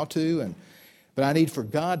understand how to, but I need for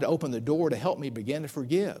God to open the door to help me begin to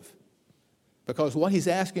forgive. Because what he's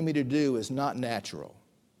asking me to do is not natural.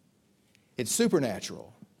 It's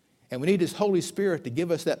supernatural. And we need his Holy Spirit to give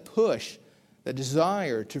us that push, that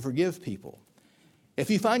desire to forgive people. If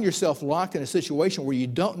you find yourself locked in a situation where you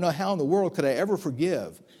don't know how in the world could I ever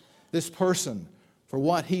forgive this person for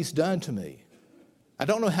what he's done to me, I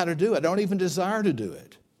don't know how to do it. I don't even desire to do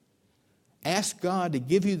it. Ask God to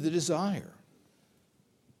give you the desire.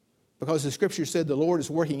 Because the Scripture said the Lord is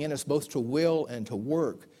working in us both to will and to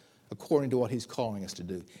work according to what he's calling us to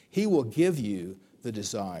do. He will give you the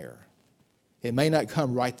desire. It may not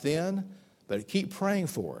come right then, but keep praying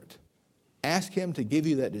for it. Ask him to give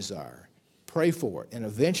you that desire. Pray for it. And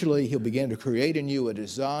eventually he'll begin to create in you a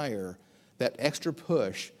desire, that extra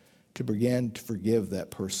push to begin to forgive that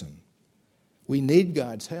person. We need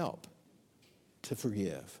God's help to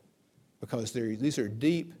forgive because these are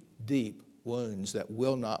deep, deep wounds that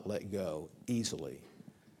will not let go easily.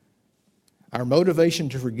 Our motivation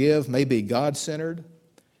to forgive may be God-centered.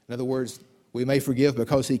 In other words, we may forgive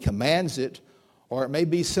because he commands it, or it may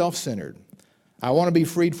be self-centered. I want to be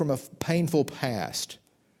freed from a painful past.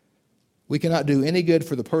 We cannot do any good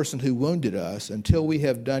for the person who wounded us until we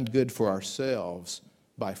have done good for ourselves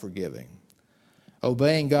by forgiving.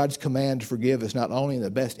 Obeying God's command to forgive is not only in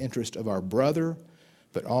the best interest of our brother,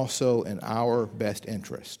 but also in our best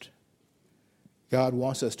interest. God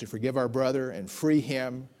wants us to forgive our brother and free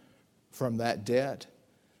him from that debt,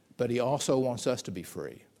 but he also wants us to be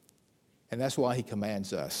free. And that's why he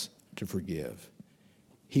commands us to forgive.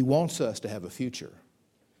 He wants us to have a future.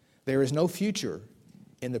 There is no future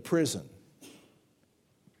in the prison.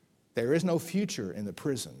 There is no future in the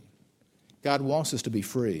prison. God wants us to be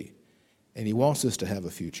free, and he wants us to have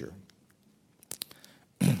a future.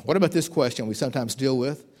 What about this question we sometimes deal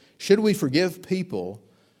with? Should we forgive people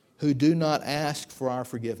who do not ask for our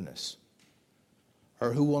forgiveness,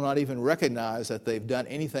 or who will not even recognize that they've done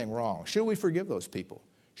anything wrong? Should we forgive those people?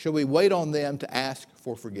 Should we wait on them to ask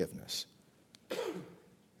for forgiveness?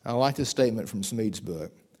 I like this statement from Smead's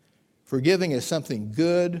book. Forgiving is something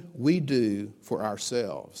good we do for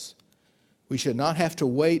ourselves. We should not have to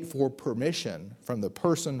wait for permission from the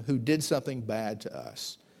person who did something bad to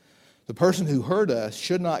us. The person who hurt us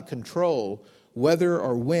should not control whether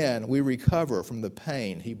or when we recover from the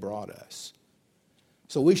pain he brought us.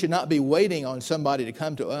 So we should not be waiting on somebody to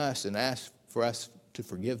come to us and ask for us to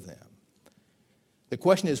forgive them. The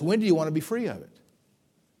question is, when do you want to be free of it?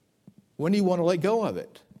 When do you want to let go of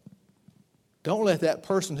it? Don't let that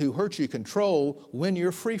person who hurt you control when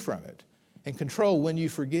you're free from it and control when you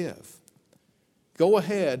forgive. Go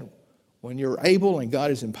ahead when you're able and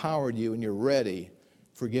God has empowered you and you're ready,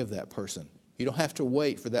 forgive that person. You don't have to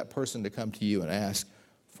wait for that person to come to you and ask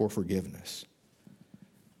for forgiveness.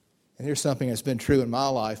 And here's something that's been true in my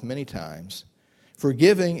life many times.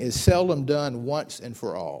 Forgiving is seldom done once and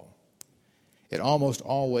for all. It almost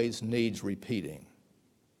always needs repeating.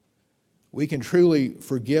 We can truly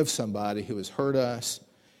forgive somebody who has hurt us.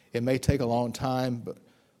 It may take a long time,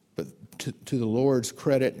 but to the Lord's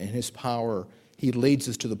credit and his power, he leads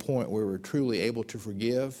us to the point where we're truly able to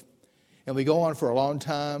forgive. And we go on for a long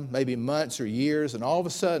time, maybe months or years, and all of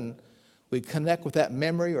a sudden we connect with that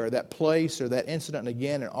memory or that place or that incident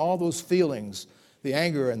again, and all those feelings, the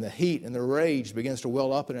anger and the heat and the rage begins to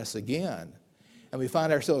well up in us again. And we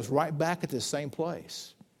find ourselves right back at this same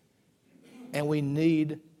place. And we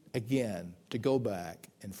need, again, to go back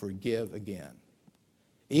and forgive again.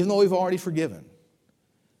 Even though we've already forgiven,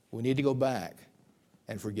 we need to go back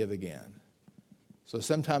and forgive again. So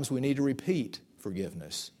sometimes we need to repeat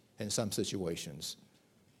forgiveness in some situations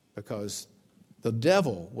because the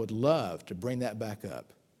devil would love to bring that back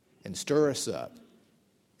up and stir us up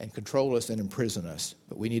and control us and imprison us.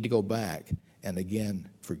 But we need to go back and again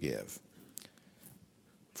forgive.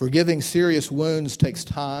 Forgiving serious wounds takes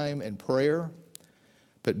time and prayer,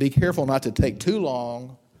 but be careful not to take too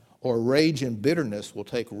long, or rage and bitterness will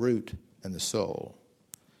take root in the soul.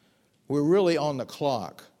 We're really on the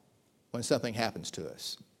clock when something happens to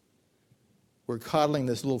us. We're coddling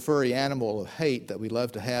this little furry animal of hate that we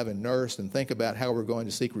love to have and nurse and think about how we're going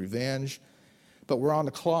to seek revenge, but we're on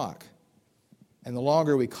the clock. And the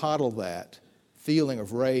longer we coddle that feeling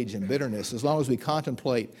of rage and bitterness, as long as we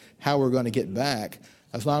contemplate how we're going to get back,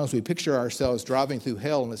 as long as we picture ourselves driving through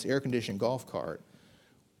hell in this air-conditioned golf cart,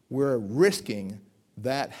 we're risking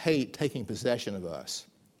that hate taking possession of us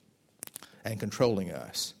and controlling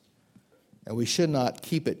us. And we should not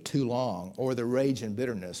keep it too long, or the rage and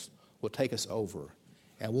bitterness will take us over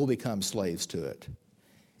and we'll become slaves to it.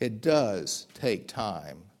 It does take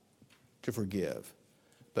time to forgive,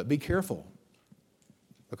 but be careful,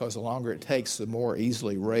 because the longer it takes, the more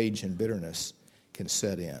easily rage and bitterness can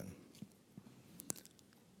set in.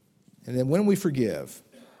 And then when we forgive,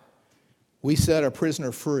 we set a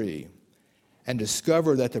prisoner free and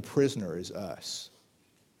discover that the prisoner is us.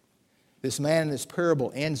 This man in this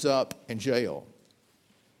parable ends up in jail.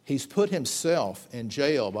 He's put himself in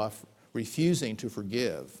jail by refusing to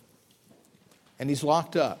forgive. And he's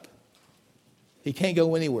locked up. He can't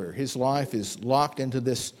go anywhere. His life is locked into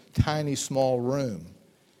this tiny, small room.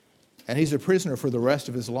 And he's a prisoner for the rest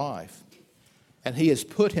of his life. And he has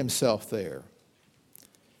put himself there.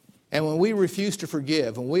 And when we refuse to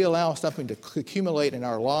forgive, when we allow something to accumulate in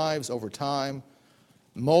our lives over time,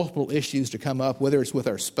 multiple issues to come up, whether it's with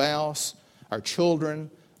our spouse, our children,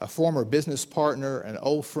 a former business partner, an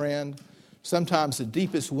old friend, sometimes the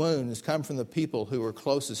deepest wounds come from the people who are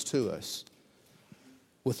closest to us,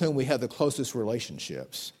 with whom we have the closest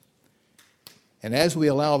relationships. And as we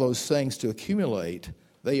allow those things to accumulate,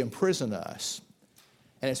 they imprison us.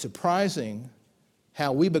 And it's surprising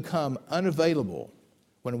how we become unavailable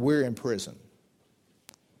when we're in prison.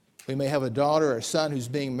 We may have a daughter or a son who's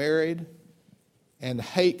being married, and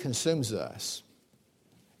hate consumes us.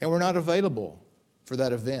 And we're not available for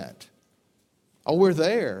that event. Oh, we're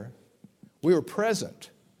there. We were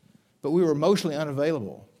present, but we were emotionally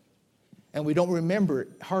unavailable. And we don't remember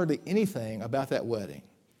hardly anything about that wedding.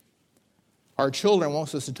 Our children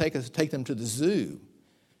want us to take them to the zoo.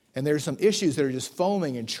 And there's some issues that are just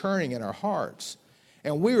foaming and churning in our hearts.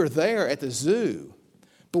 And we were there at the zoo,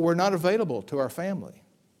 but we're not available to our family.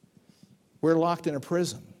 We're locked in a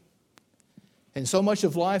prison. And so much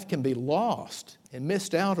of life can be lost and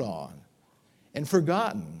missed out on and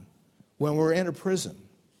forgotten when we're in a prison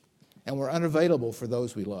and we're unavailable for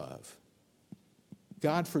those we love.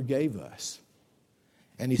 God forgave us,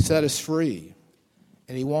 and He set us free,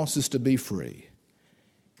 and He wants us to be free.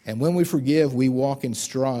 And when we forgive, we walk in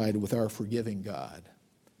stride with our forgiving God.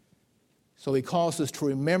 So He calls us to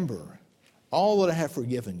remember all that I have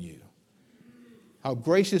forgiven you, how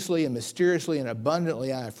graciously and mysteriously and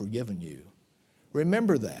abundantly I have forgiven you.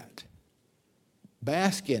 Remember that.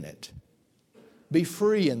 Bask in it. Be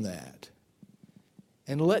free in that.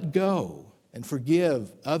 And let go and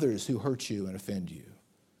forgive others who hurt you and offend you.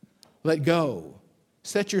 Let go.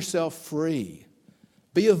 Set yourself free.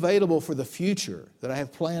 Be available for the future that I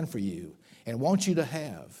have planned for you and want you to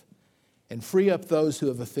have. And free up those who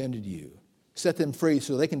have offended you. Set them free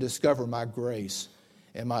so they can discover my grace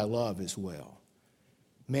and my love as well.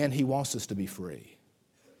 Man, He wants us to be free.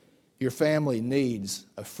 Your family needs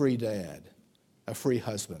a free dad, a free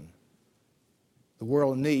husband. The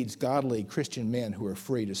world needs godly Christian men who are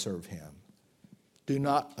free to serve Him. Do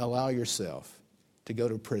not allow yourself to go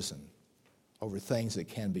to prison over things that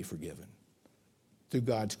can be forgiven. Through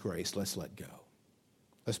God's grace, let's let go.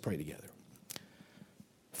 Let's pray together.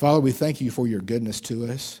 Father, we thank You for Your goodness to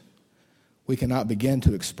us. We cannot begin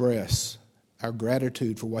to express our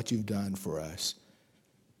gratitude for what You've done for us.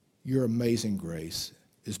 Your amazing grace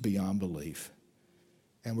is beyond belief,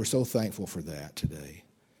 and we're so thankful for that today.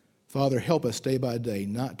 Father, help us day by day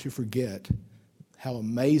not to forget how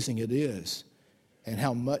amazing it is and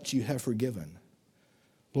how much You have forgiven.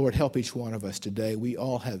 Lord, help each one of us today. We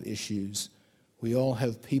all have issues. We all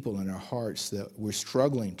have people in our hearts that we're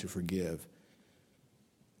struggling to forgive.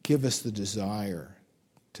 Give us the desire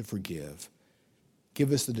to forgive.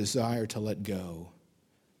 Give us the desire to let go.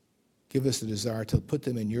 Give us the desire to put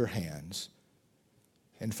them in Your hands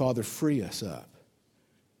And Father, free us up.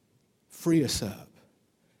 Free us up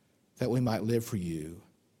that we might live for you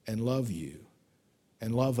and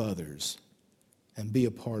love others and be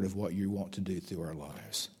a part of what you want to do through our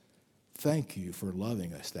lives. Thank you for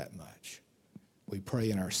loving us that much. We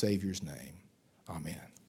pray in our Savior's name. Amen.